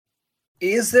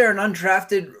Is there an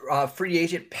undrafted free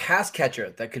agent pass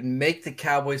catcher that could make the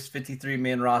Cowboys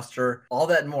 53-man roster? All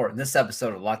that and more in this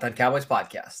episode of Locked On Cowboys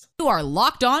podcast. You are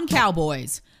Locked On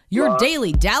Cowboys, your Locked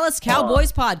daily Dallas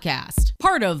Cowboys podcast.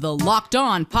 Part of the Locked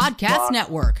On Podcast Locked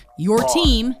Network, your On.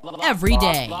 team every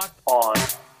day. Locked on.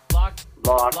 Locked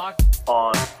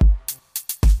on.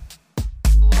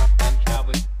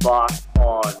 Locked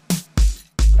on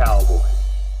Cowboys.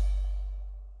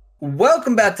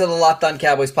 Welcome back to the Locked On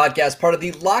Cowboys podcast, part of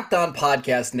the Locked On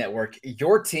Podcast Network,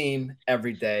 your team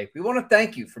every day. We want to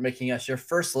thank you for making us your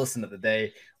first listen of the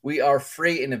day. We are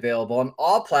free and available on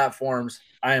all platforms.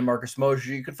 I am Marcus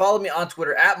Mosher. You can follow me on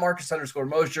Twitter at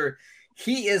Marcus_Mosher.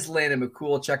 He is Landon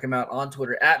McCool. Check him out on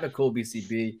Twitter at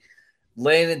McCoolBCB.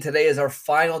 Landon, today is our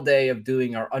final day of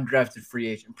doing our undrafted free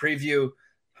agent preview.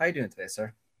 How are you doing today,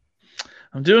 sir?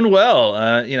 I'm doing well.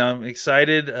 I'm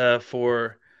excited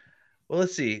for. Well,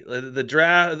 let's see. The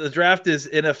draft is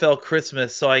NFL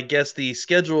Christmas, so I guess the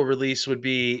schedule release would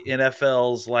be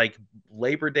NFL's like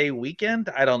Labor Day weekend.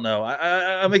 I don't know.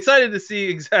 I'm excited to see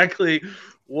exactly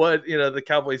what the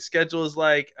Cowboys' schedule is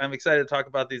like. I'm excited to talk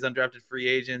about these undrafted free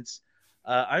agents.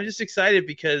 I'm just excited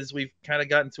because we've kind of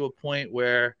gotten to a point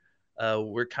where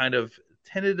we're kind of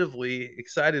tentatively,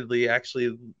 excitedly,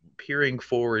 actually peering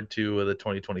forward to the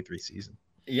 2023 season.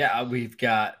 Yeah, we've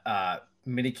got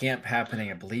minicamp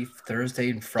happening, I believe, Thursday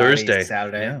and Friday,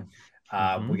 Saturday.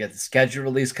 Yeah. We got the schedule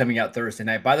release coming out Thursday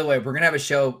night. By the way, we're going to have a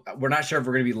show. We're not sure if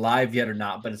we're going to be live yet or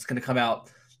not, but it's going to come out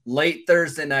late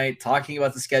Thursday night talking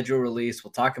about the schedule release.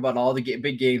 We'll talk about all the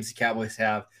big games the Cowboys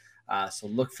have. So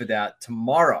look for that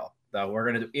tomorrow. Though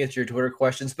we're going to answer your Twitter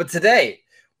questions. But today,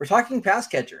 we're talking pass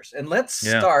catchers. And let's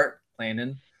start,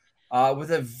 Landon, with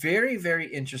a very, very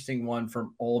interesting one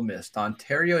from Ole Miss,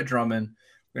 Ontario Drummond.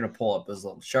 We're going to pull up his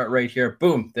little chart right here.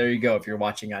 Boom. There you go. If you're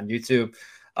watching on YouTube,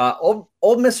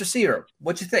 Ole Miss receiver.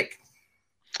 What'd you think?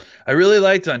 I really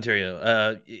liked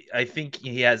Ontario. I think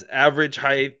he has average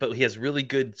height, but he has really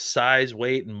good size,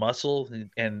 weight, and muscle.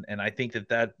 And I think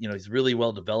that he's really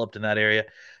well developed in that area.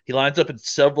 He lines up in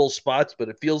several spots, but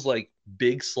it feels like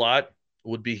big slot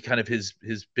would be kind of his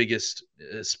biggest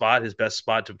spot, his best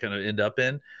spot to kind of end up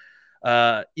in.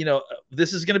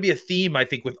 This is going to be a theme, I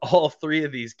think, with all three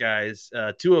of these guys,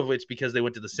 two of which because they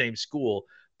went to the same school.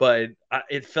 But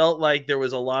it felt like there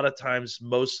was a lot of times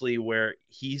mostly where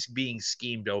he's being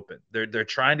schemed open. They're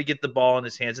trying to get the ball in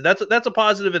his hands. And that's a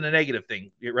positive and a negative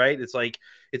thing, right? It's like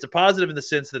it's a positive in the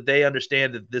sense that they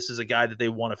understand that this is a guy that they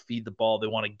want to feed the ball. They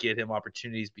want to get him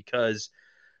opportunities because,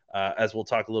 as we'll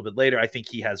talk a little bit later, I think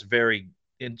he has very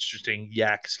interesting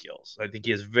yak skills. I think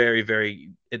he has very, very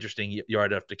interesting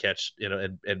yard after catch,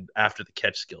 and after the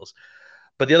catch skills.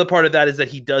 But the other part of that is that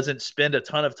he doesn't spend a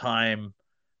ton of time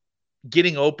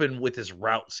getting open with his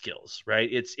route skills, right?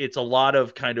 It's a lot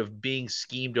of kind of being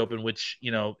schemed open, which,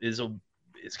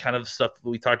 it's kind of stuff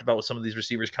we talked about with some of these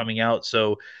receivers coming out.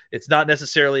 So it's not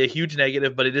necessarily a huge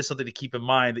negative, but it is something to keep in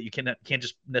mind that you can't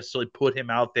just necessarily put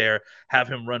him out there, have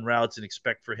him run routes and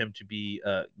expect for him to be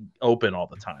open all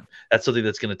the time. That's something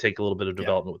that's going to take a little bit of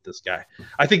development with this guy.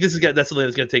 I think that's something that's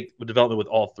going to take development with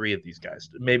all three of these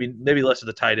guys. Maybe less of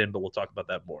the tight end, but we'll talk about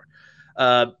that more.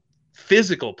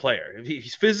 Physical player.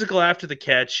 He's physical after the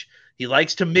catch. He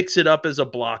likes to mix it up as a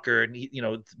blocker, and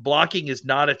blocking is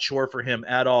not a chore for him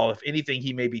at all. If anything,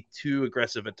 he may be too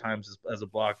aggressive at times as a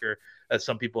blocker, as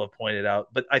some people have pointed out.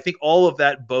 But I think all of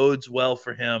that bodes well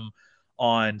for him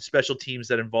on special teams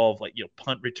that involve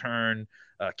punt return,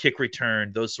 kick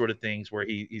return, those sort of things where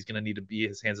he's going to need to be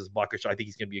his hands as a blocker. So I think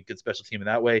he's going to be a good special team in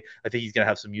that way. I think he's going to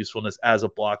have some usefulness as a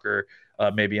blocker,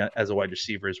 maybe as a wide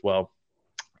receiver as well.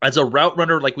 As a route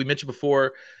runner, like we mentioned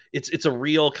before, it's a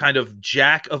real kind of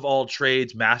jack of all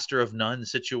trades, master of none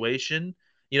situation.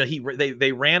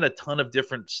 They ran a ton of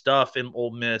different stuff in Ole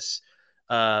Miss,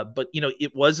 but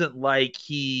it wasn't like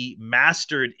he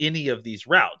mastered any of these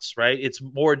routes, right? It's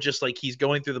more just like he's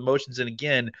going through the motions, and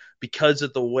again, because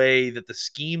of the way that the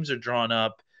schemes are drawn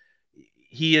up,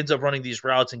 he ends up running these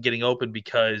routes and getting open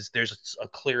because there's a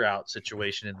clear out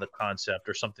situation in the concept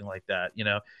or something like that,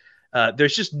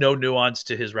 There's just no nuance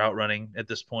to his route running at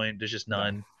this point. There's just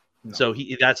none. No. So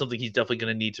that's something he's definitely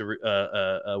going to need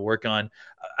to work on.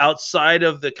 Outside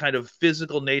of the kind of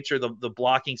physical nature, the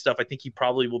blocking stuff, I think he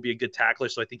probably will be a good tackler.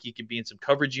 So I think he could be in some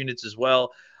coverage units as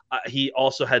well. He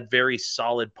also had very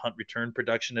solid punt return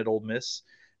production at Ole Miss.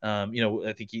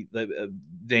 I think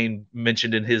Dane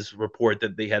mentioned in his report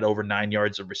that they had over 9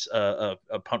 yards of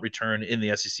punt return in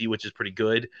the SEC, which is pretty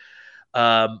good.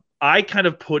 I kind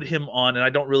of put him on, and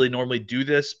I don't really normally do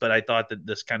this, but I thought that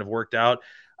this kind of worked out.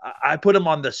 I put him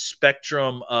on the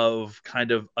spectrum of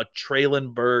kind of a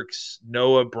Treylon Burks,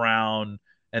 Noah Brown,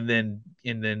 and then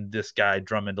this guy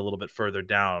Drummond a little bit further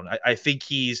down. I think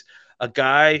he's a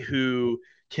guy who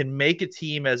can make a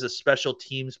team as a special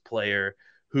teams player,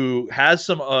 who has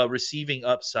some receiving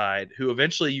upside, who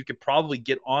eventually you could probably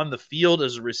get on the field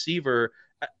as a receiver,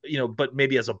 but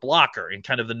maybe as a blocker in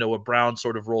kind of the Noah Brown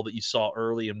sort of role that you saw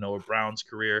early in Noah Brown's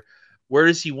career. Where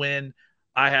does he win?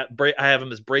 I have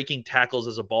him as breaking tackles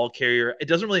as a ball carrier. It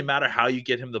doesn't really matter how you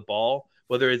get him the ball,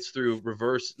 whether it's through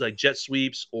reverse, like jet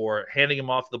sweeps, or handing him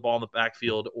off the ball in the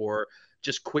backfield, or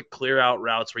just quick clear out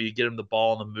routes where you get him the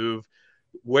ball on the move.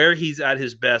 Where he's at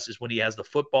his best is when he has the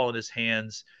football in his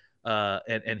hands,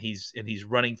 and he's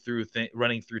running through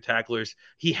tacklers.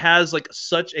 He has like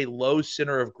such a low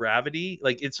center of gravity.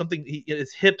 Like it's something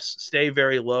his hips stay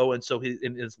very low, and so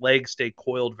his legs stay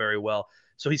coiled very well.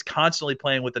 So he's constantly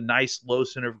playing with a nice low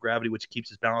center of gravity, which keeps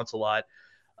his balance a lot.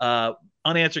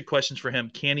 Unanswered questions for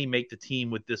him. Can he make the team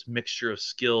with this mixture of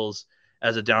skills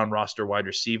as a down roster wide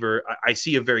receiver? I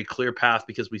see a very clear path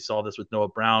because we saw this with Noah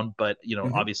Brown, but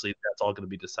obviously that's all going to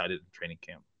be decided in training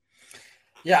camp.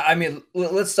 Yeah, I mean,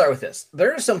 let's start with this.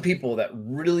 There are some people that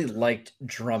really liked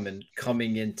Drummond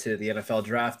coming into the NFL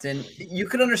draft, and you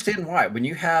can understand why. When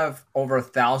you have over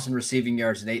 1,000 receiving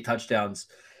yards and 8 touchdowns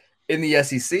in the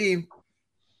SEC,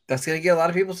 that's going to get a lot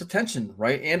of people's attention,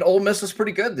 right? And Ole Miss was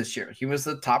pretty good this year. He was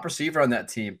the top receiver on that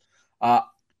team.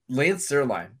 Lance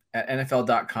Zierlein at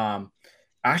NFL.com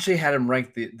actually had him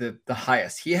ranked the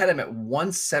highest. He had him at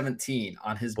 117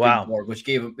 on his big board, which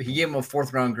gave him a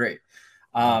 4th round grade.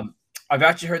 I've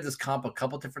actually heard this comp a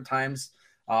couple different times.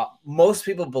 Most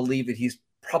people believe that he's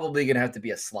probably going to have to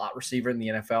be a slot receiver in the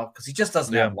NFL because he just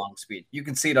doesn't have long speed. You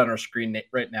can see it on our screen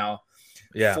right now.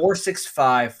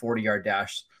 4.65 40-yard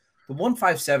dash. The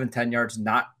 1.57 10 yards,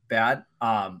 not bad,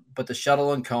 but the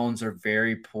shuttle and cones are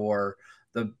very poor.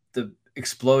 The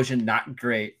explosion, not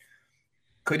great.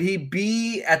 Could he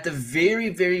be at the very,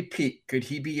 very peak? Could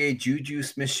he be a Juju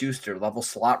Smith-Schuster level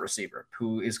slot receiver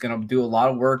who is going to do a lot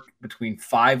of work between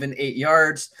 5 and 8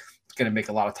 yards? He's going to make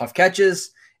a lot of tough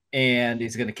catches, and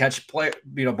he's going to catch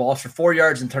balls for 4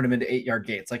 yards and turn them into 8-yard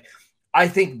gains. Like, I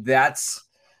think that's,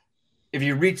 if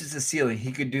he reaches the ceiling,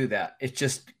 he could do that. It's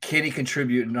just, can he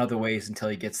contribute in other ways until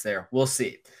he gets there? We'll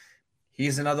see.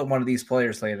 He's another one of these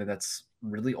players, Landon, that's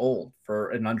really old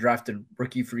for an undrafted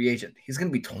rookie free agent. He's going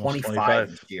to be 25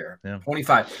 this year. Yeah.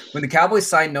 25. When the Cowboys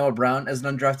signed Noah Brown as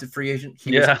an undrafted free agent,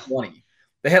 he was 20.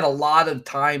 They had a lot of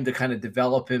time to kind of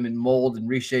develop him and mold and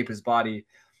reshape his body.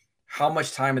 How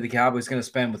much time are the Cowboys going to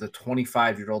spend with a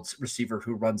 25-year-old receiver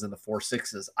who runs in the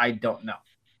 4.6s? I don't know.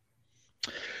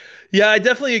 Yeah, I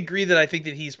definitely agree that I think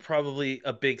that he's probably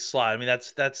a big slot. I mean,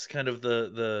 that's kind of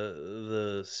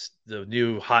the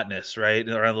new hotness, right,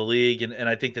 around the league, and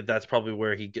I think that that's probably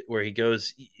where he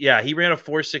goes. Yeah, he ran a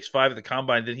 4.65 at the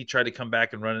combine, then he tried to come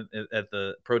back and run it at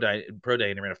the pro day,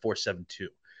 and he ran a 4.72.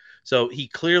 So he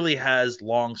clearly has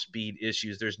long speed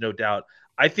issues. There's no doubt.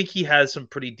 I think he has some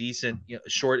pretty decent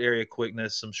short area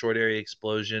quickness, some short area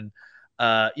explosion.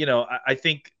 I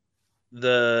think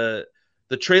the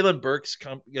Treylon Burks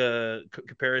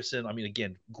comparison, I mean,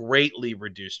 again, greatly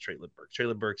reduced Treylon Burks.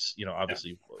 Treylon Burks,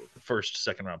 obviously first,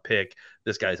 second round pick.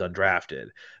 This guy's undrafted.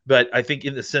 But I think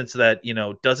in the sense that,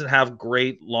 doesn't have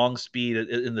great long speed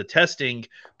in the testing,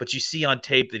 but you see on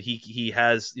tape that he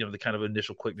has, the kind of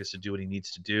initial quickness to do what he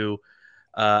needs to do.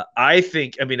 I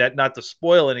think, I mean, not to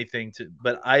spoil anything,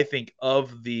 but I think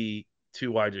of the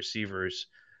 2 wide receivers,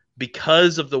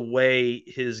 because of the way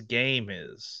his game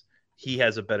is, he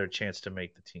has a better chance to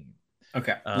make the team.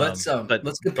 Okay, let's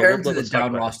compare him to the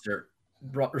down roster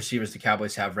receivers the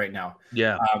Cowboys have right now.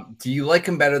 Yeah. Do you like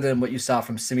him better than what you saw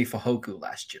from Simi Fehoko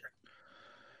last year?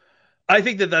 I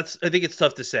think I think it's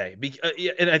tough to say.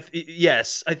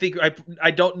 Yes, I think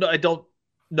I don't know.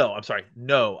 No, I'm sorry.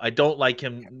 No, I don't like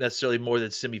him necessarily more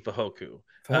than Simi Fehoko.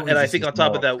 And I think on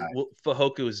top of that,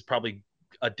 Fehoko is probably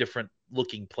a different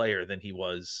looking player than he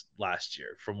was last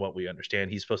year, from what we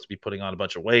understand. He's supposed to be putting on a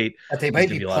bunch of weight. But they might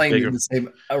be playing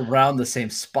in around the same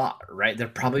spot, right? They're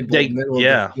probably middle of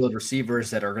the field receivers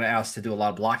that are going to ask to do a lot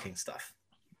of blocking stuff.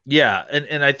 Yeah,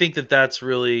 and I think that's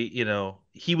really,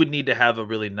 he would need to have a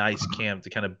really nice camp to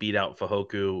kind of beat out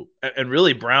Fehoko, and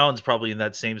really Brown's probably in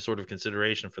that same sort of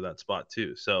consideration for that spot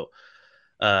too. So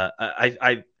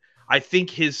I think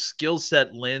his skill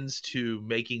set lends to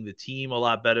making the team a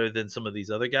lot better than some of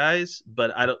these other guys,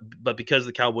 but because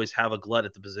the Cowboys have a glut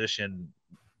at the position,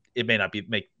 it may not be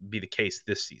the case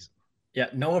this season. Yeah,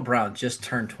 Noah Brown just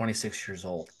turned 26 years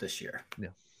old this year. Yeah.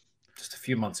 Just a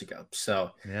few months ago.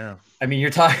 So, yeah. I mean,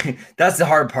 you're talking – that's the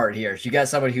hard part here. You got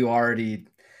somebody who already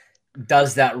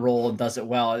does that role and does it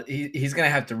well. He's going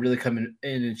to have to really come in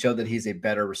and show that he's a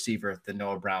better receiver than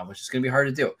Noah Brown, which is going to be hard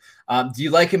to do. Do you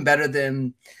like him better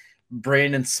than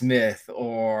Brandon Smith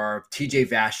or TJ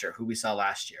Vasher, who we saw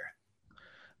last year?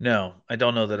 No, I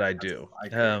don't know that I do.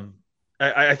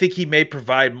 I think he may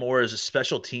provide more as a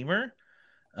special teamer,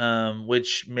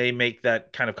 which may make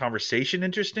that kind of conversation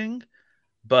interesting.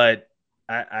 But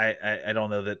I don't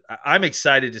know that I'm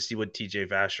excited to see what TJ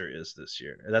Vasher is this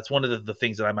year. That's one of the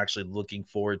things that I'm actually looking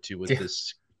forward to with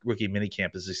this rookie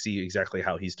minicamp is to see exactly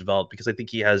how he's developed, because I think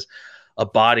he has a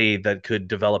body that could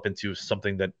develop into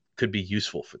something that could be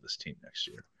useful for this team next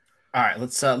year. All right,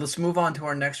 let's move on to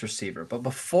our next receiver. But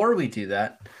before we do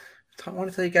that, I want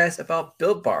to tell you guys about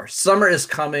Built Bar. Summer is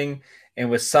coming, and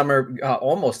with summer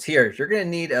almost here, you're going to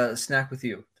need a snack with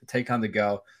you to take on the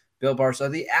go. Built Bars are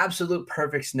the absolute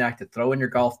perfect snack to throw in your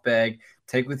golf bag,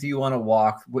 take with you on a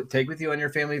walk, take with you on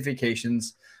your family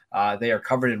vacations. They are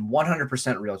covered in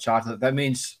 100% real chocolate. That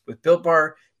means with Built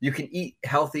Bar, you can eat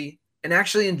healthy and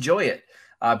actually enjoy it.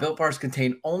 Built Bars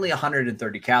contain only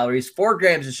 130 calories, 4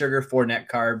 grams of sugar, 4 net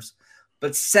carbs,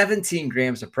 but 17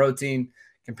 grams of protein.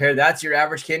 Compare that to your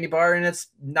average candy bar, and it's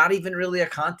not even really a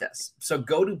contest. So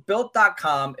go to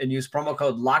Built.com and use promo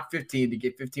code LOCK15 to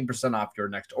get 15% off your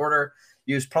next order.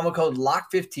 Use promo code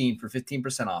LOCK15 for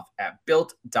 15% off at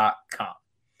Built.com.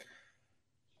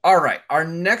 All right, our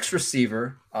next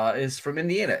receiver is from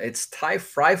Indiana. It's Ty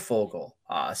Freifogel,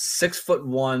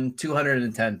 6'1",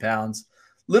 210 pounds.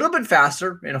 A little bit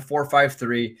faster in a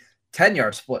 4.53,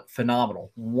 10-yard split.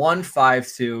 Phenomenal.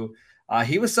 1.52.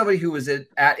 He was somebody who was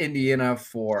at Indiana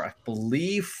for, I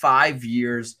believe, 5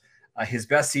 years. His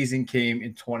best season came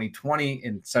in 2020.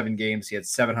 In 7 games, he had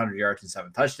 700 yards and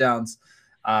 7 touchdowns.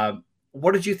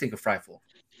 What did you think of Freifogel?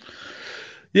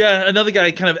 Yeah, another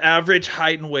guy, kind of average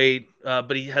height and weight,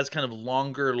 but he has kind of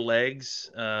longer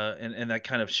legs, and that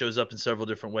kind of shows up in several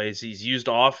different ways. He's used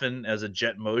often as a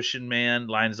jet motion man,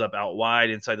 lines up out wide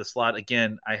inside the slot.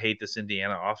 Again, I hate this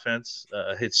Indiana offense.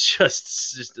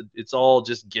 It's all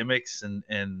just gimmicks and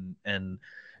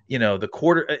the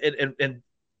quarter and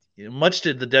much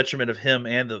to the detriment of him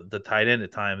and the tight end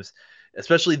at times.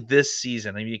 Especially this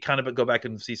season. I mean, you kind of go back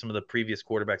and see some of the previous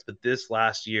quarterbacks, but this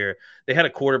last year, they had a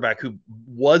quarterback who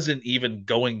wasn't even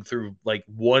going through like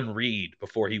one read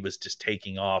before he was just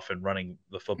taking off and running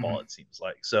the football, it seems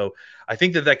like. So I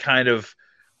think that kind of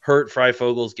hurt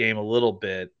Freifogel's game a little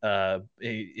bit.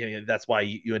 That's why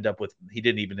you end up with, he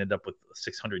didn't even end up with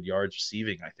 600 yards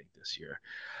receiving, I think, this year.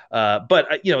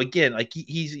 But again, like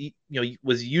he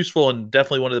was useful and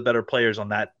definitely one of the better players on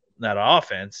that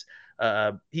offense.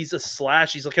 He's a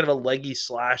slash. He's kind of a leggy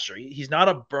slasher. He's not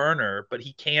a burner, but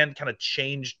he can kind of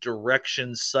change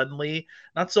direction suddenly.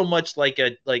 Not so much like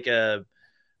a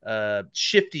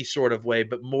shifty sort of way,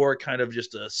 but more kind of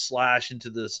just a slash into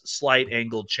this slight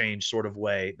angle change sort of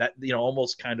way. That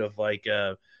almost kind of like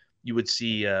you would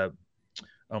see.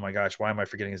 Oh my gosh, why am I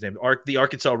forgetting his name? The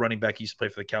Arkansas running back he used to play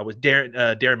for the Cowboys, Darren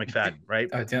McFadden, right?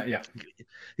 Yeah.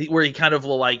 Where he kind of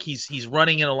will he's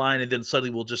running in a line and then suddenly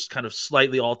will just kind of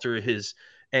slightly alter his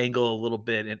angle a little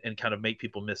bit and kind of make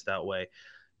people miss that way.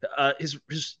 I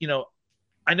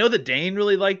know that Dane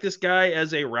really liked this guy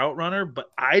as a route runner,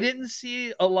 but I didn't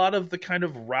see a lot of the kind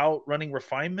of route running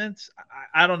refinements.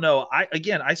 I don't know.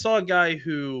 I saw a guy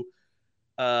who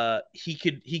he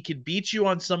could beat you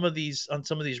on some of these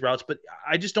routes, but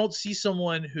I just don't see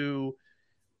someone who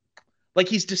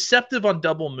he's deceptive on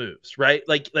double moves, right?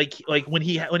 Like when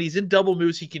he's in double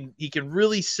moves, he can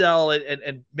really sell it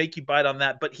and make you bite on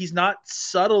that, but he's not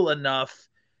subtle enough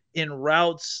in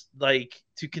routes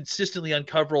to consistently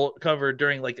cover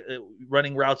during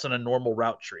running routes on a normal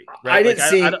route tree. Right? I didn't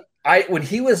see. When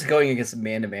he was going against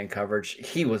man-to-man coverage,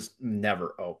 he was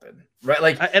never open,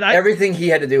 right? Everything he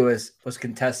had to do was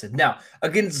contested. Now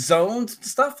against zones and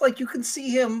stuff, you can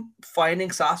see him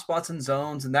finding soft spots in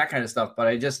zones and that kind of stuff.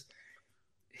 But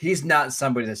he's not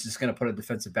somebody that's just going to put a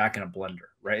defensive back in a blender,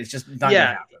 right? It's just not going to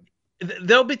happen.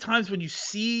 There'll be times when you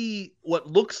see what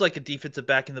looks like a defensive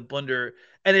back in the blender,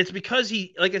 and it's because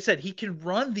he, like I said, he can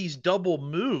run these double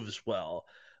moves well.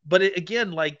 But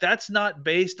again, that's not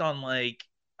based on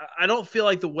I don't feel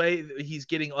like the way that he's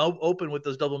getting open with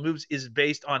those double moves is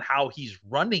based on how he's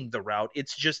running the route.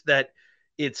 It's just that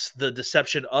it's the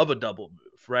deception of a double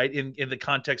move, right? In the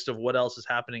context of what else is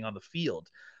happening on the field.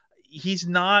 He's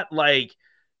not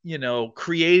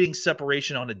creating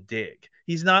separation on a dig.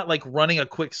 He's not running a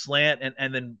quick slant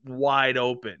and then wide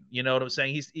open. You know what I'm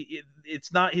saying?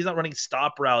 He's not running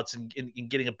stop routes and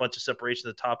getting a bunch of separation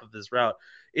at the top of his route.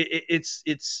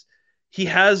 He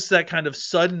has that kind of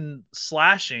sudden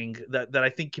slashing that I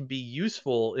think can be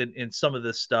useful in some of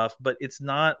this stuff, but it's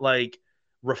not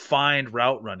refined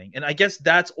route running. And I guess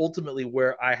that's ultimately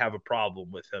where I have a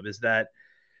problem with him, is that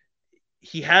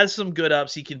he has some good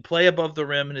ups. He can play above the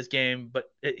rim in his game, but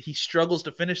he struggles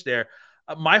to finish there.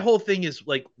 My whole thing is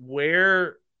like,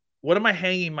 what am I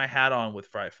hanging my hat on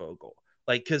with Freifogel?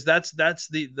 Like, because that's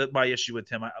my issue with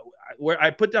him. Where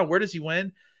I put down, where does he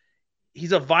win?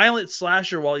 He's a violent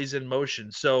slasher while he's in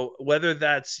motion. So whether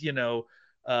that's,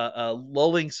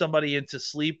 lulling somebody into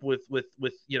sleep with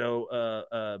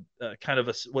kind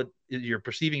of what you're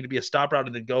perceiving to be a stop route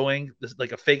and then going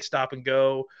like a fake stop and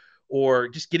go, or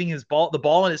just getting the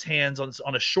ball in his hands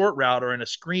on a short route or in a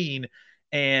screen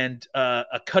and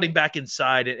cutting back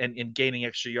inside and gaining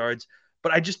extra yards.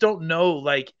 But I just don't know,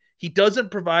 like, he doesn't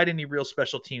provide any real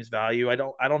special teams value. I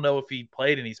don't know if he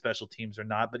played any special teams or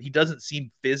not, but he doesn't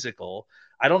seem physical.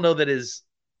 I don't know that his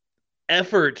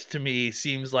effort to me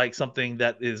seems like something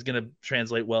that is going to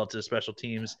translate well to special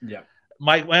teams. Yeah.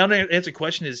 My unanswered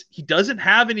question is, he doesn't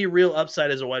have any real upside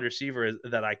as a wide receiver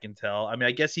that I can tell. I mean,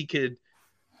 I guess he could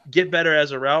get better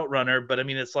as a route runner, but I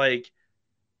mean, it's like,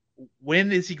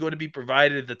 when is he going to be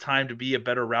provided the time to be a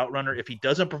better route runner? If he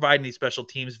doesn't provide any special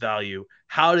teams value,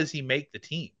 how does he make the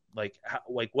team? Like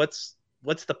what's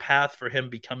the path for him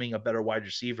becoming a better wide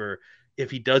receiver if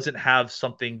he doesn't have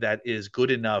something that is good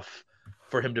enough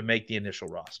for him to make the initial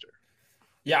roster?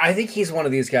 Yeah, I think he's one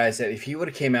of these guys that if he would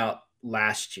have came out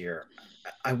last year,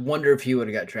 I wonder if he would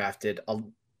have got drafted.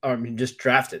 Just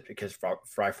drafted because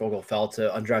Freifogel fell to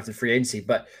undrafted free agency.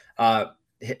 But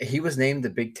he was named the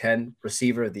Big Ten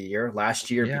Receiver of the Year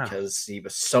last year because he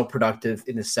was so productive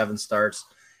in his 7 starts.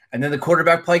 And then the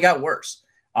quarterback play got worse.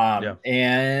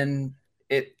 And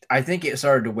I think it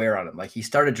started to wear on him. Like, he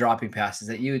started dropping passes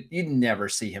that you'd never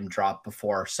see him drop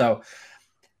before. So,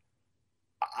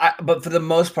 but for the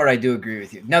most part, I do agree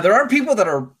with you. Now, there are people that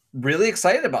are really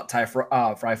excited about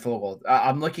Freifogel.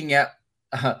 I'm looking at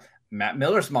Matt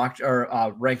Miller's mock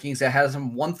rankings that has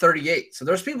him 138. So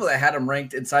there's people that had him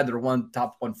ranked inside their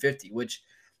top 150, which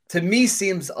to me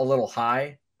seems a little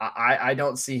high. I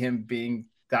don't see him being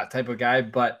that type of guy,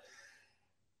 but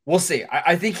we'll see.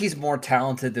 I think he's more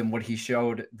talented than what he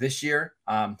showed this year.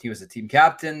 He was a team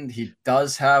captain. He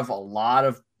does have a lot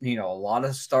of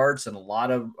starts and a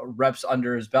lot of reps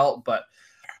under his belt, but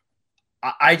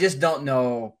I just don't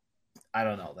know. I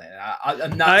don't know, man.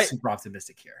 I'm not super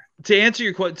optimistic here. To answer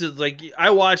your question, like, I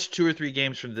watched 2 or 3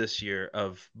 games from this year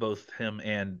of both him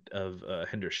and of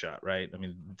Hendershot, right? I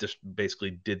mean, just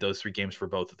basically did those 3 games for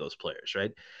both of those players,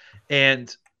 right?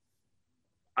 And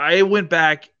I went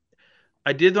back,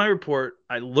 I did my report,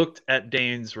 I looked at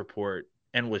Dane's report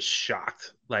and was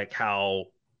shocked, like, how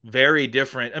very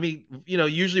different. I mean,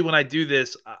 usually when I do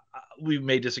this, we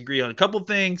may disagree on a couple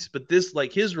things, but this,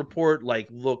 like, his report, like,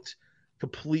 looked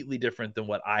completely different than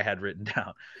what I had written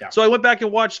down. Yeah. So I went back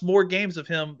and watched more games of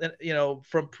him,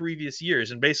 from previous years.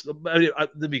 And basically,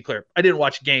 to be clear, I didn't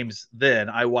watch games then.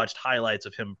 I watched highlights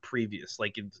of him in previous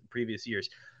years.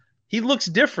 He looks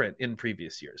different in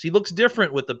previous years. He looks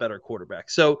different with the better quarterback.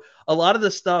 So a lot of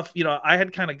the stuff, I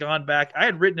had kind of gone back. I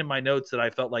had written in my notes that I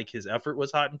felt like his effort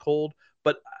was hot and cold,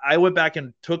 but I went back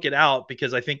and took it out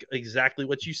because I think exactly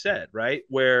what you said, right?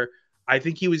 Where I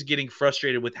think he was getting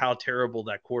frustrated with how terrible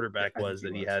that quarterback was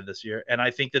that he had this year. And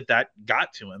I think that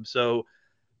got to him. So,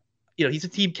 he's a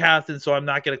team captain, so I'm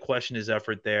not going to question his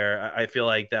effort there. I feel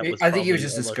like that was, I think he was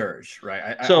just discouraged,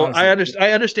 right?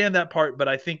 I understand that part, but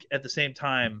I think at the same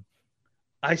time,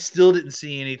 I still didn't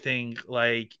see anything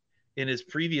like in his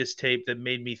previous tape that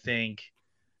made me think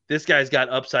this guy's got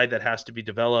upside that has to be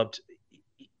developed.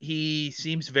 He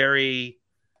seems very,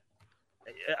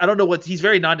 I don't know he's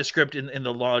very nondescript in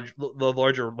the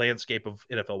larger landscape of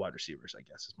NFL wide receivers, I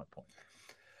guess is my point.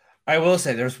 I will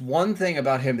say there's one thing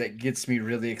about him that gets me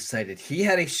really excited. He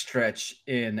had a stretch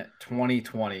in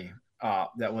 2020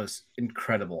 that was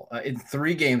incredible. In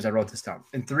 3 games, I wrote this down.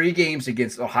 In 3 games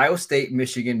against Ohio State,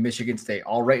 Michigan State,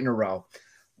 all right in a row,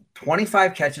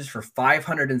 25 catches for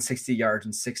 560 yards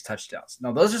and 6 touchdowns.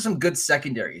 Now, those are some good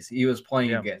secondaries he was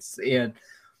playing against. And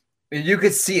you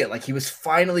could see it. Like, he was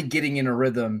finally getting in a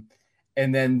rhythm.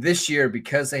 And then this year,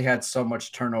 because they had so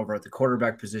much turnover at the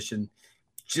quarterback position,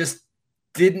 just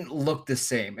didn't look the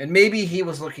same. And maybe he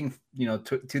was looking, to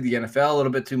the NFL a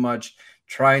little bit too much,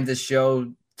 trying to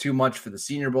show too much for the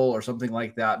Senior Bowl or something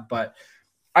like that. But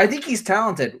I think he's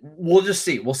talented. We'll just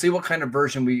see. We'll see what kind of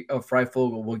version of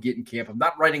Freifogel we'll get in camp. I'm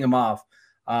not writing him off.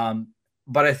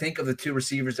 But I think of the 2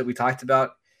 receivers that we talked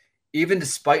about, even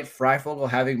despite Freifogel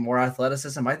having more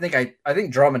athleticism, I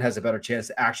think Drummond has a better chance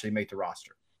to actually make the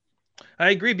roster.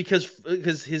 I agree because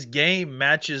his game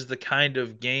matches the kind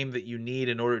of game that you need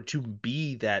in order to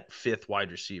be that 5th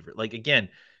wide receiver. Like, again,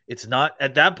 It's not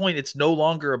at that point. It's no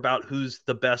longer about who's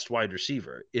the best wide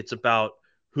receiver. It's about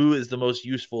who is the most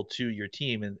useful to your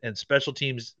team, and special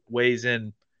teams weighs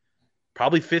in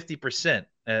probably 50%.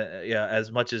 Yeah,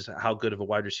 as much as how good of a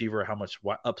wide receiver, how much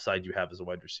upside you have as a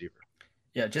wide receiver.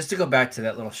 Yeah, just to go back to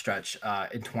that little stretch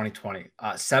in 2020,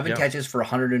 7 catches for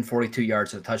 142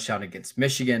 yards and a touchdown against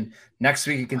Michigan. Next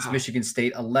week against Michigan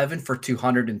State, 11 for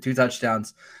 200 and 2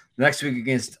 touchdowns. Next week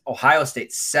against Ohio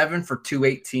State, 7 for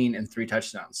 218 and 3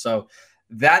 touchdowns. So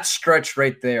that stretch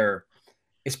right there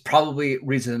is probably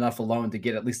reason enough alone to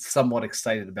get at least somewhat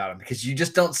excited about him, because you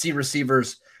just don't see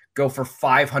receivers go for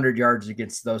 500 yards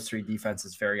against those 3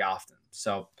 defenses very often.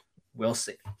 So we'll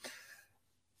see.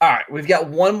 All right, we've got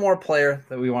one more player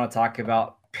that we want to talk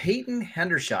about, Peyton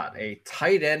Hendershot, a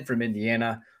tight end from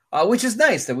Indiana, which is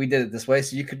nice that we did it this way,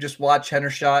 so you could just watch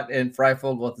Hendershot and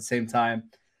Freifogel at the same time.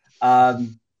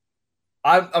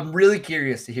 I'm really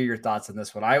curious to hear your thoughts on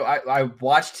this one. I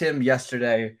watched him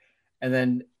yesterday, and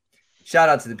then shout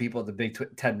out to the people at the Big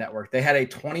Ten Network. They had a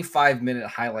 25-minute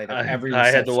highlight of every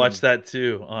reception. I had to watch that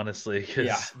too, honestly,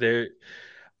 because they're –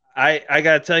 I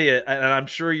got to tell you, and I'm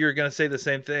sure you're going to say the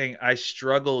same thing, I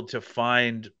struggled to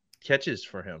find catches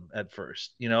for him at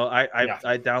first. You know, I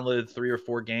downloaded 3 or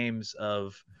 4 games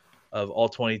of all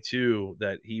 22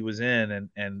 that he was in,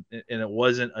 and it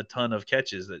wasn't a ton of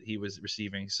catches that he was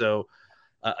receiving. So,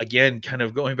 again, kind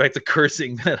of going back to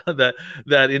cursing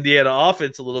that Indiana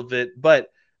offense a little bit.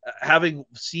 But having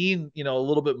seen, a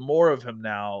little bit more of him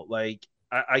now, like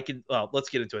I can – well, let's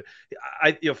get into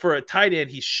it. For a tight end,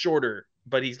 he's shorter,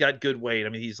 but he's got good weight. I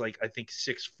mean, he's like, I think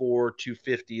 6'4",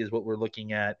 250 is what we're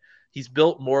looking at. He's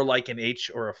built more like an H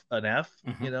or an F,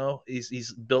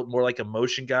 he's built more like a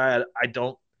motion guy. I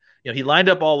don't, he lined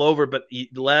up all over, but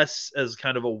less as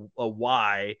kind of a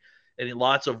Y, and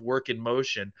lots of work in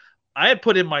motion. I had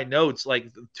put in my notes, like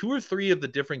 2 or 3 of the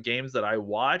different games that I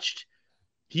watched,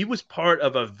 he was part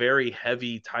of a very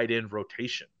heavy tight end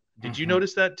rotation. Did you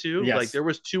notice that too? Yes. Like there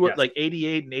was 2, like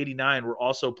 88 and 89 were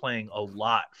also playing a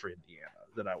lot for Indiana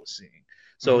that I was seeing.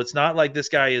 So it's not like this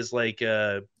guy is like,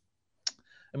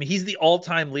 he's the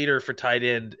all-time leader for tight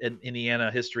end in Indiana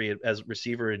history as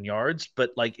receiver in yards,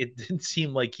 but like it didn't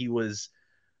seem like he was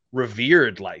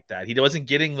revered like that. He wasn't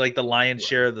getting like the lion's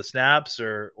share of the snaps,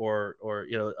 or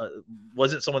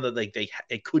wasn't someone that like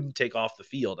they couldn't take off the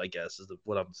field, I guess is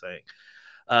what I'm saying.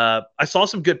 I saw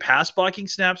some good pass blocking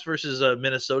snaps versus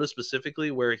Minnesota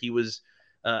specifically, where he was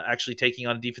actually taking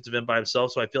on a defensive end by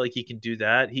himself. So I feel like he can do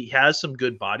that. He has some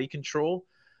good body control.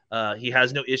 He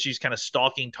has no issues kind of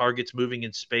stalking targets, moving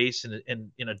in space,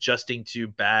 and adjusting to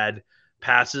bad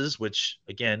passes, which,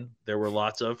 again, there were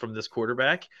lots of from this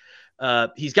quarterback.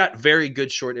 He's got very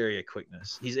good short area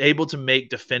quickness. He's able to make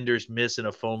defenders miss in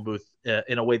a phone booth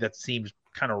in a way that seems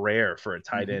kind of rare for a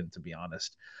tight end, to be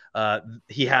honest.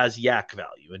 He has yak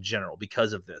value in general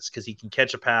because of this, because he can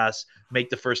catch a pass, make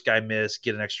the first guy miss,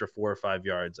 get an extra 4 or 5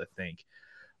 yards, I think.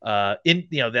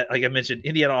 That, like I mentioned,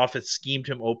 Indiana offense schemed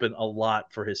him open a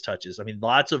lot for his touches. I mean,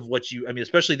 lots of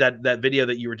especially that video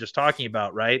that you were just talking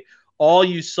about, right? All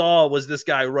you saw was this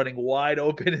guy running wide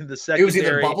open in the secondary. It was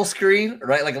either bubble screen,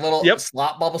 right? Like a little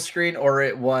slot bubble screen, or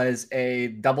it was a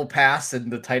double pass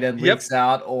and the tight end leaks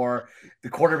out, or the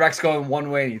quarterback's going one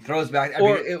way and he throws back. I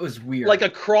mean, it was weird. Like a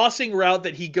crossing route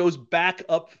that he goes back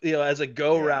up, as a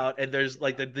go route, and there's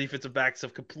like the defensive backs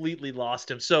have completely lost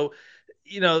him. So,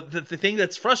 the thing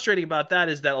that's frustrating about that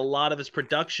is that a lot of his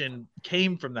production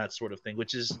came from that sort of thing,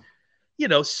 which is,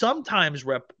 sometimes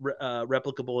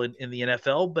replicable in the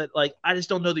NFL, but like I just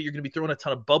don't know that you're going to be throwing a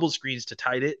ton of bubble screens to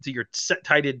your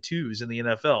tight end twos in the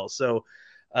NFL. So,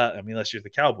 unless you're the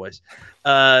Cowboys.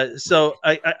 So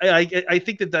I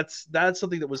think that's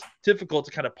something that was difficult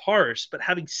to kind of parse. But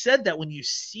having said that, when you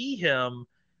see him,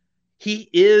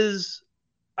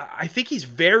 I think he's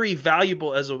very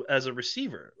valuable as a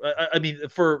receiver.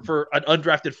 For an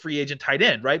undrafted free agent tight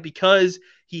end, right? Because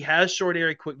he has short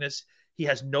area quickness. He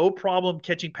has no problem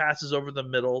catching passes over the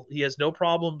middle. He has no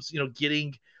problems,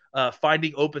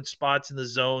 finding open spots in the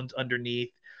zones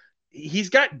underneath. He's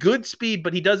got good speed,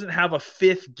 but he doesn't have a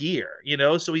fifth gear,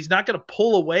 so he's not going to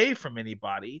pull away from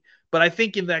anybody. But I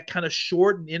think in that kind of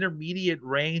short and intermediate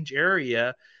range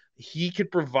area, he could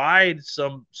provide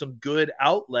some good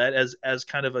outlet as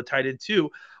kind of a tight end too.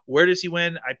 Where does he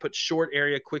win? I put short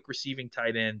area, quick receiving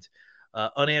tight end,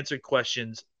 unanswered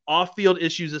questions, off-field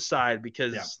issues aside,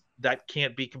 because that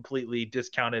can't be completely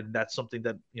discounted. That's something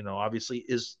that, obviously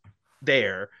is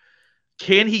there.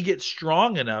 Can he get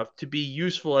strong enough to be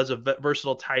useful as a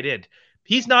versatile tight end?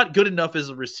 He's not good enough as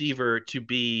a receiver to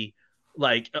be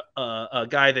like a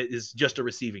guy that is just a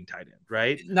receiving tight end,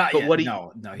 right? Not but yet. What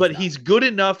no, but he's good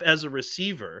enough as a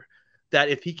receiver that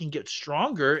if he can get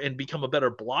stronger and become a better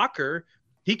blocker,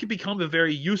 he could become a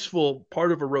very useful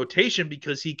part of a rotation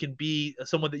because he can be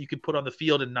someone that you can put on the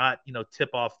field and not, tip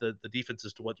off the defense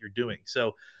as to what you're doing.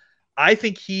 So I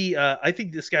think I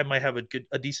think this guy might have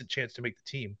a decent chance to make the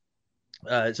team.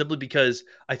 Simply because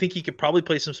I think he could probably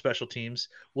play some special teams.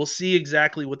 We'll see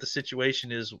exactly what the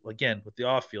situation is again with the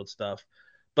off-field stuff,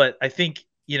 but I think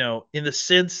in the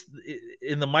sense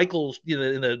in the Michael,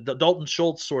 in the Dalton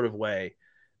Schultz sort of way,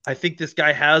 I think this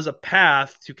guy has a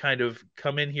path to kind of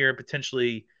come in here and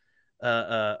potentially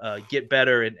get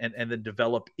better and then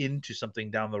develop into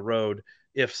something down the road.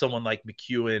 If someone like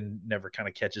McEwen never kind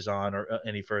of catches on or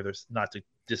any further, not to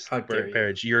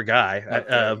disparage your guy,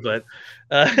 but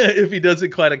if he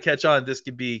doesn't quite catch on, this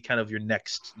could be kind of your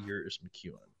next year's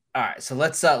McEwen. All right, so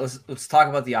let's talk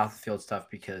about the off the field stuff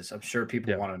because I'm sure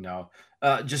people want to know.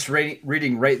 Just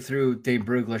reading right through Dane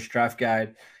Brugler's draft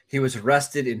guide, he was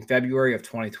arrested in February of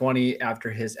 2020 after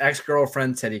his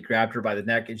ex-girlfriend said he grabbed her by the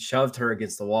neck and shoved her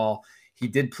against the wall. He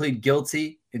did plead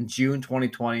guilty in June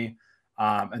 2020.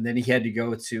 And then he had to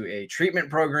go to a treatment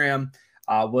program,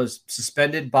 was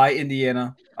suspended by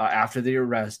Indiana after the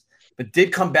arrest, but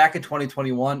did come back in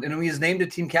 2021, and he was named a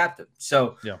team captain.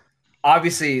 So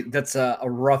obviously that's a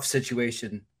rough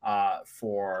situation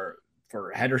for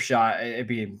Hendershot. I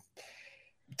mean,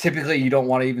 typically you don't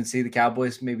want to even see the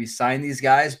Cowboys maybe sign these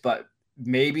guys, but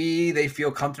maybe they feel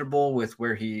comfortable with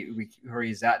where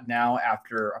he's at now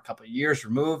after a couple of years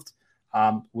removed.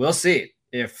 We'll see.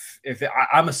 If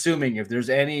I'm assuming if there's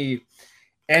any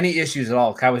issues at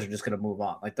all, Cowboys are just going to move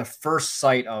on. Like the first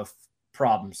sight of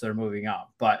problems, they're moving on.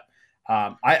 But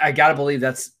I got to believe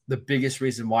that's the biggest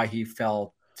reason why he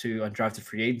fell to undrafted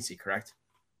free agency, correct?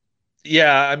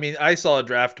 Yeah, I mean, I saw a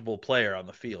draftable player on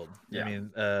the field. Yeah. I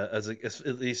mean,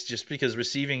 at least just because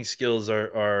receiving skills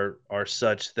are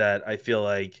such that I feel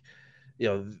like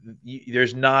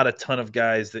there's not a ton of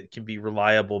guys that can be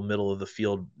reliable middle of the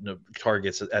field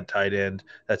targets at tight end.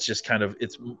 That's just kind of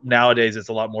nowadays it's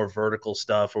a lot more vertical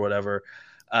stuff or whatever.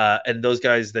 And those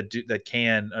guys that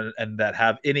can and that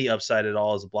have any upside at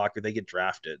all as a blocker, they get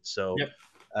drafted. So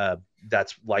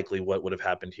that's likely what would have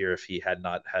happened here if he had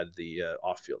not had the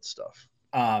off-field stuff.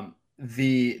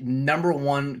 The number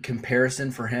one comparison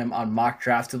for him on Mock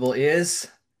Draftable is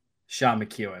Sean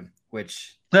McEwen,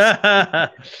 which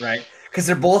right. Because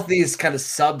they're both these kind of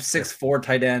sub 6'4"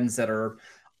 tight ends that are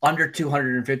under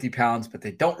 250 pounds, but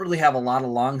they don't really have a lot of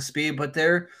long speed, but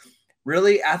they're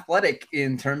really athletic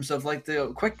in terms of like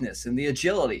the quickness and the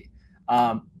agility.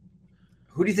 Who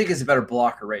do you think is a better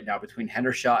blocker right now between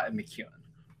Hendershot and McEwen?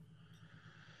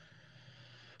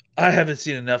 I haven't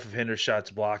seen enough of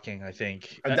Hendershot's blocking, I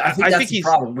think. I think that's the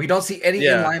problem. We don't see any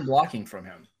inline blocking from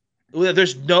him. Well,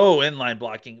 there's no inline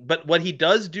blocking, but what he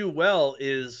does do well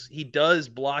is he does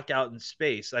block out in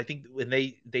space. I think when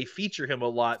they feature him a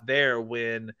lot there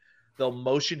when they'll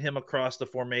motion him across the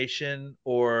formation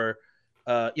or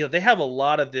they have a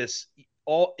lot of this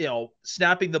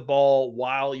snapping the ball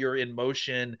while you're in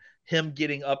motion, him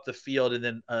getting up the field and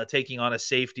then taking on a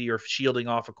safety or shielding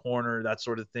off a corner, that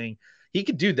sort of thing. He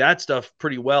could do that stuff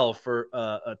pretty well for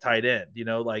a tight end.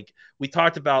 Like we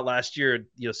talked about last year,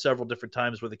 several different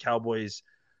times where the Cowboys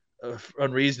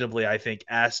unreasonably, I think,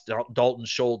 asked Dalton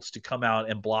Schultz to come out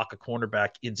and block a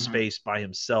cornerback in space by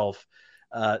himself.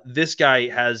 This guy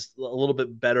has a little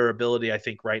bit better ability, I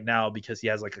think, right now because he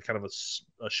has like a kind of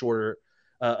a shorter,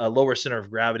 a lower center of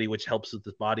gravity, which helps with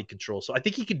the body control. So I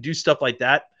think he can do stuff like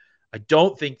that. I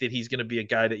don't think that he's going to be a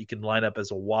guy that you can line up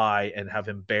as a Y and have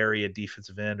him bury a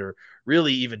defensive end or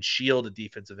really even shield a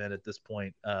defensive end at this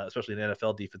point, especially an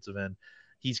NFL defensive end.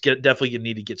 He's definitely going to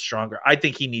need to get stronger. I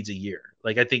think he needs a year.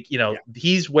 Like I think,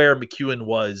 he's where McEwen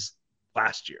was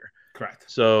last year. Correct.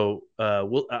 So I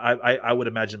would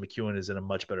imagine McEwen is in a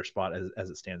much better spot as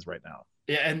it stands right now.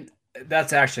 Yeah, and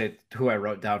that's actually who I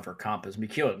wrote down for comp is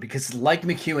McEwen because like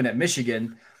McEwen at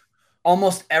Michigan,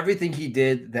 almost everything he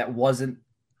did that wasn't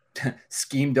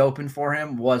schemed open for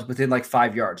him was within like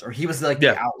 5 yards, or he was like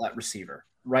the outlet receiver,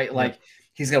 right? Like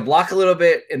he's going to block a little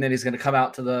bit and then he's going to come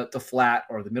out to the flat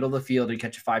or the middle of the field and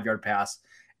catch a 5-yard pass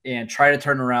and try to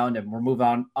turn around and we'll move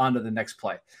on to the next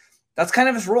play. That's kind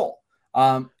of his role.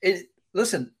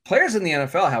 Listen, players in the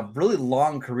NFL have really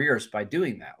long careers by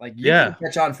doing that. Like you can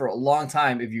catch on for a long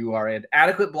time if you are an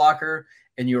adequate blocker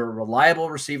and you're a reliable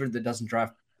receiver that doesn't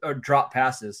drop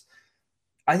passes.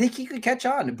 I think he could catch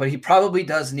on, but he probably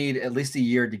does need at least a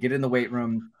year to get in the weight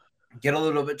room, get a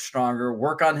little bit stronger,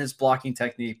 work on his blocking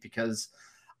technique, because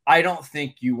I don't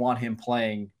think you want him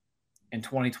playing in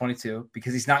 2022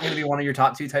 because he's not going to be one of your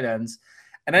top 2 tight ends.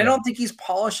 And I don't think he's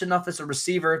polished enough as a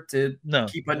receiver to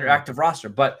keep on your active roster.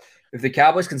 But if the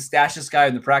Cowboys can stash this guy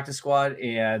in the practice squad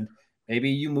and maybe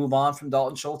you move on from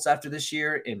Dalton Schultz after this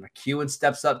year and McEwen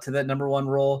steps up to that number one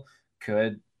role,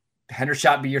 could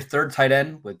Hendershot be your third tight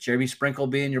end with Jeremy Sprinkle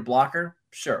being your blocker?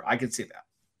 Sure, I could see that.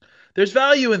 There's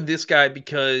value in this guy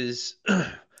because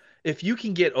if you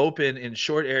can get open in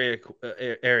short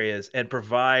areas and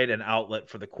provide an outlet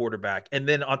for the quarterback, and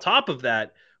then on top of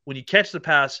that, when you catch the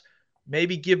pass,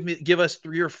 maybe give us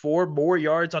 3 or 4 more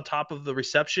yards on top of the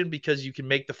reception because you can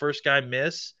make the first guy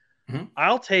miss. Mm-hmm.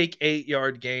 I'll take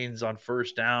 8-yard gains on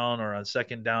first down or on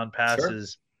second down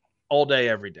passes all day,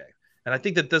 every day. And I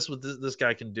think that this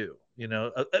guy can do,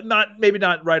 maybe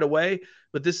not right away,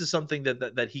 but this is something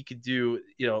that he could do,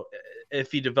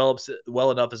 if he develops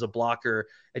well enough as a blocker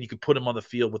and you could put him on the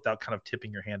field without kind of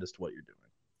tipping your hand as to what you're doing.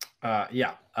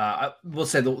 I will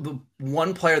say the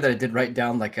one player that I did write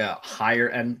down like a higher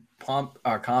end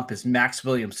comp is Max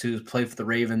Williams, who's played for the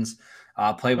Ravens,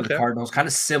 played with the Cardinals, kind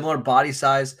of similar body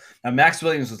size. Now, Max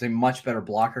Williams was a much better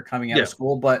blocker coming out of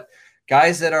school, but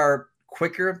guys that are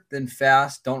quicker than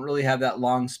fast don't really have that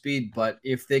long speed. But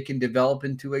if they can develop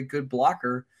into a good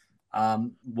blocker,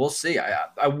 we'll see.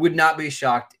 I would not be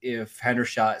shocked if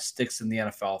Hendershot sticks in the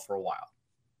NFL for a while.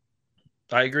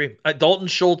 I agree. Dalton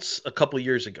Schultz a couple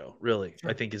years ago, really,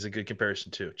 I think is a good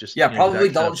comparison too. Probably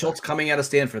Dalton Schultz coming out of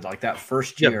Stanford, like that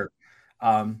first year,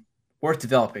 worth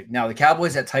developing. Now the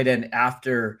Cowboys at tight end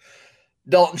after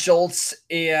Dalton Schultz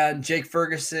and Jake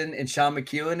Ferguson and Sean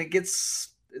McEwen,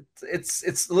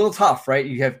 it's a little tough, right?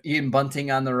 You have Ian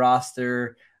Bunting on the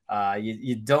roster.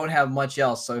 You don't have much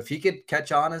else. So if he could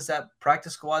catch on as that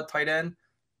practice squad tight end,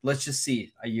 let's just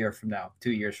see a year from now,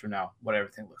 2 years from now, what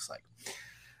everything looks like.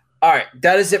 All right,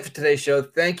 that is it for today's show.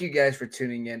 Thank you guys for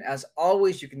tuning in. As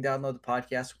always, you can download the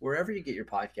podcast wherever you get your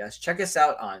podcasts. Check us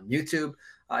out on YouTube.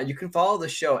 You can follow the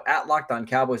show at Locked On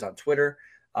Cowboys on Twitter.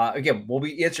 Again, we'll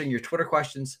be answering your Twitter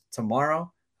questions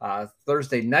tomorrow.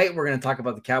 Thursday night, we're going to talk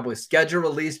about the Cowboys schedule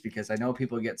release because I know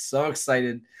people get so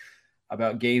excited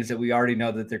about games that we already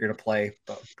know that they're going to play,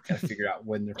 but got to figure out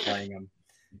when they're playing them.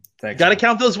 Got to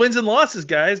count those wins and losses,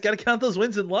 guys. Got to count those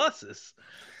wins and losses.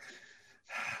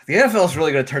 The NFL is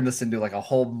really going to turn this into like a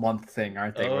whole month thing,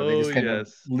 aren't they? Where they just kind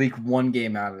of leak one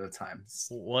game out at a time.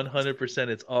 100%.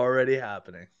 It's already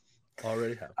happening.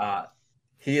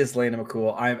 He is Landon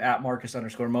McCool. I am at Marcus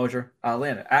 _Mosier.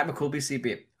 Landon at McCool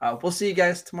BCB. We'll see you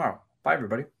guys tomorrow. Bye,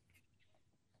 everybody.